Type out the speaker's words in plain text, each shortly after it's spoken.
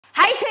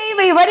Hey team,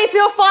 are you ready for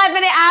your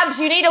 5-minute abs?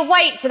 You need a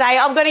weight today.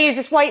 I'm going to use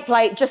this weight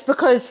plate just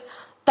because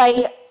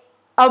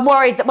I'm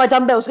worried that my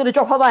dumbbell's going to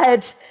drop on my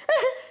head.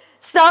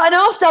 Starting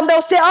off,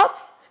 dumbbell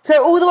sit-ups.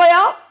 Go all the way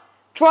up.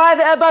 Drive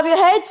it above your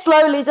head,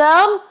 slowly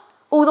down.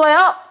 All the way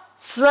up,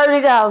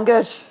 slowly down.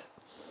 Good.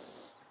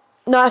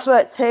 Nice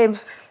work, team.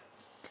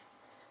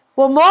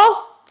 One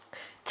more.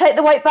 Take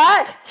the weight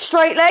back.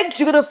 Straight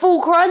legs. You're going to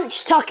full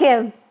crunch. Tuck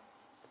in.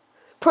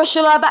 Push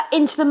your lower back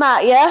into the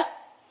mat, yeah?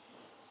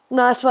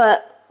 Nice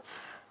work.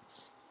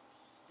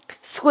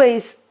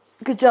 Squeeze.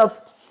 Good job.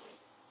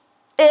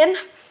 In.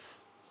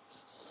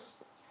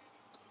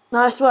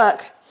 Nice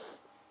work.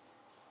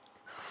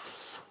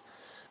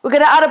 We're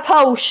going to add a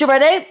pulse. You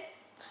ready?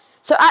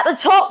 So at the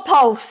top,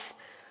 pulse.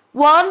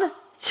 1,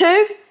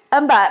 2,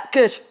 and back.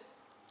 Good.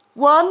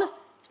 1,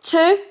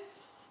 2.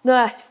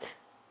 Nice.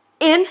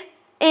 In.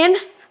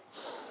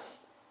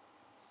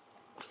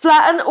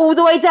 Flatten all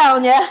the way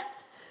down, yeah?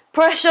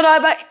 Press your lower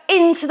back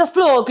into the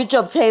floor. Good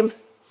job, team.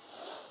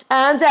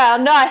 And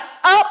down. Nice.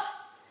 Up.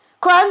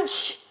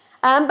 Crunch.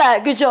 And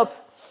back. Good job.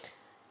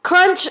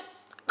 Crunch.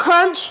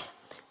 Crunch.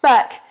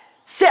 Back.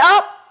 Sit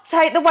up.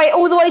 Take the weight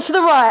all the way to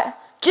the right.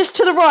 Just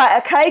to the right,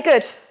 okay?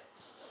 Good.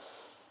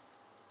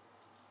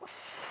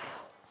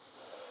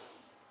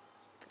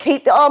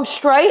 Keep the arms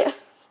straight.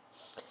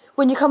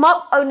 When you come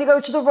up, only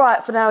go to the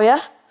right for now,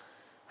 yeah?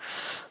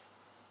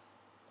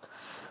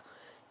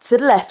 To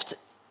the left.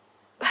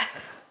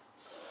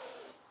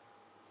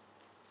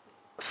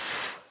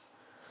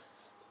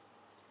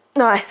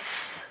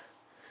 Nice.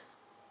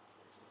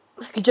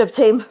 Good job,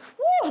 team.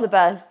 Woo, the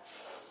burn.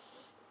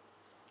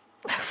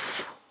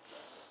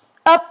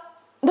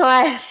 Up.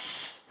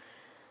 Nice.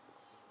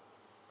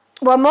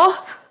 One more.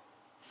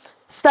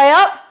 Stay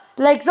up.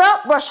 Legs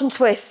up. Russian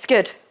twist.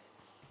 Good.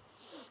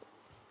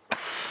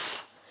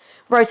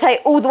 Rotate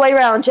all the way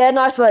around, yeah?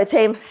 Nice work,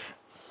 team.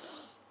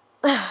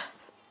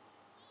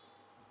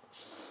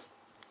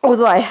 All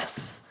the way.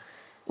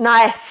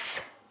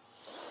 Nice.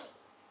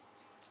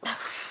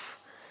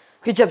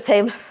 Good job,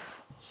 team.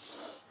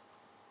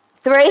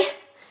 3,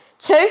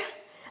 2,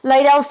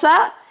 lay down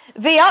flat.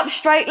 V up,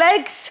 straight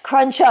legs,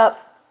 crunch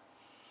up.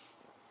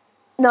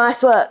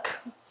 Nice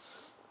work.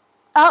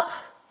 Up.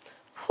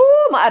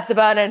 Whew, my abs are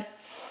burning.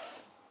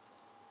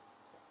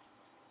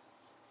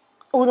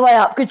 All the way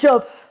up, good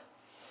job.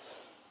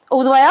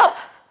 All the way up.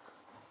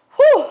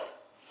 Whew.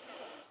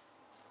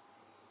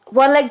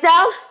 One leg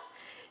down.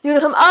 You're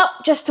gonna come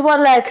up just to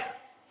one leg.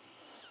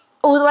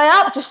 All the way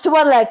up, just to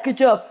one leg, good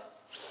job.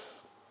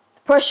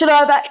 Push your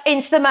lower back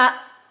into the mat.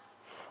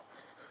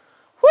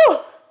 Whew.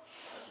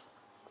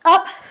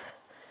 Up.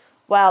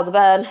 Wow, the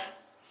burn.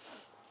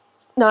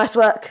 Nice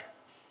work.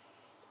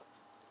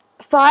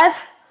 5,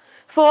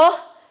 4,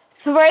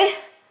 3,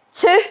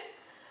 2,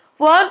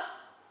 1.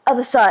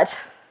 Other side.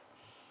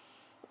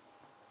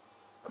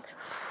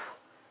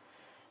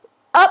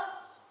 Up.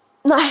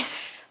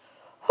 Nice.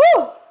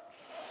 Whew.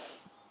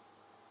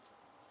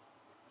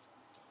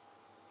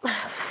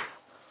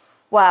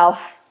 Wow.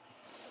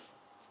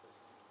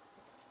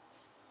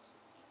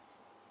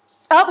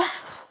 Up.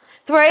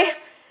 3,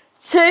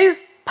 2,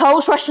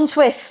 pulse, Russian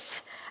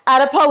twist.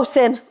 Add a pulse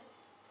in.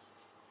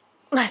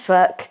 Nice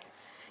work.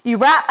 You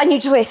wrap and you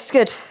twist.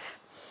 Good.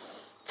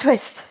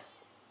 Twist.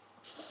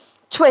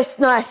 Twist.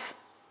 Nice.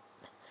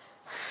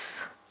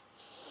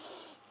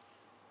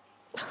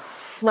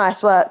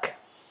 Nice work.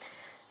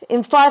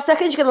 In 5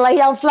 seconds, you're going to lay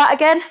down flat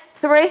again.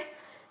 3,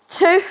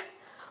 2,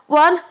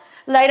 1.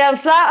 Lay down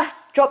flat.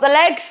 Drop the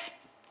legs.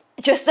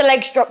 Just the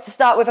legs drop to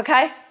start with,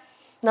 okay?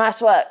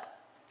 Nice work.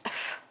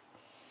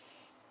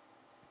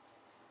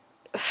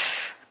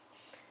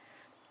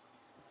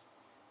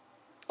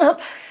 Up.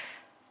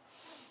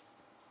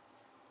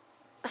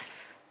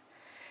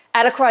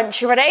 Add a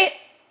crunch. You ready?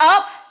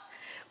 Up.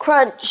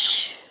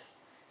 Crunch.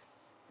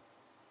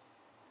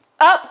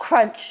 Up.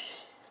 Crunch.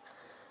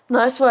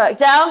 Nice work.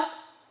 Down.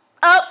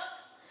 Up.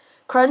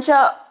 Crunch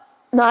up.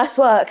 Nice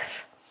work.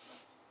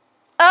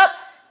 Up.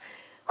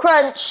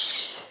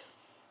 Crunch.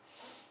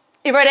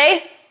 You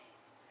ready?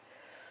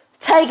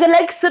 Take your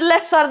legs to the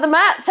left side of the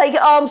mat. Take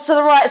your arms to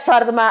the right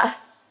side of the mat.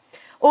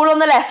 All on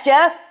the left,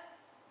 yeah?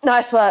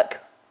 Nice work.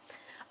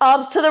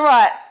 Arms to the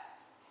right.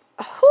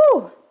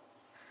 Whew.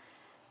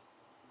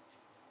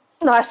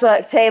 Nice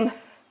work, team.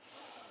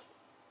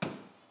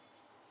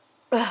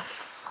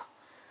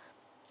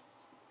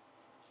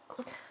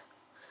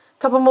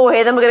 Couple more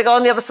here, then we're going to go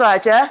on the other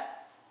side, yeah?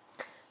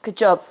 Good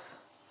job.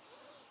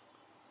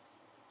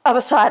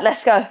 Other side,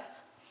 let's go.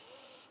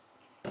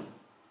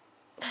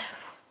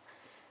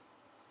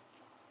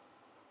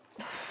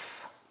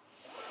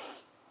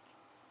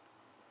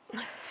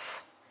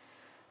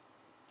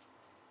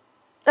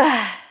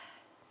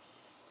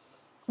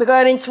 We're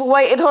going into a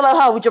weighted hollow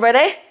hold. You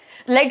ready?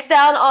 Legs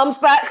down, arms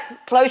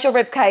back, close your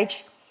rib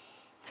cage.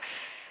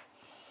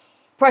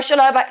 Press your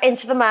lower back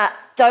into the mat.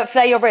 Don't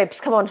flare your ribs,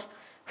 come on.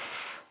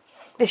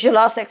 This is your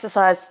last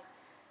exercise.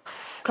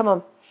 Come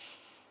on.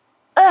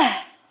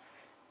 I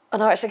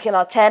know it's a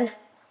killer. 10,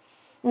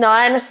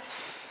 9.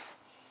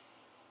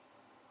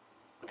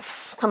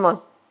 Come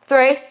on.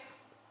 3,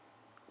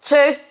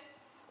 2,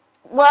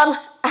 1,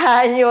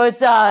 and you're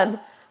done.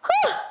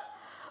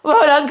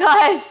 Well done,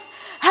 guys.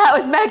 That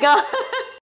was mega.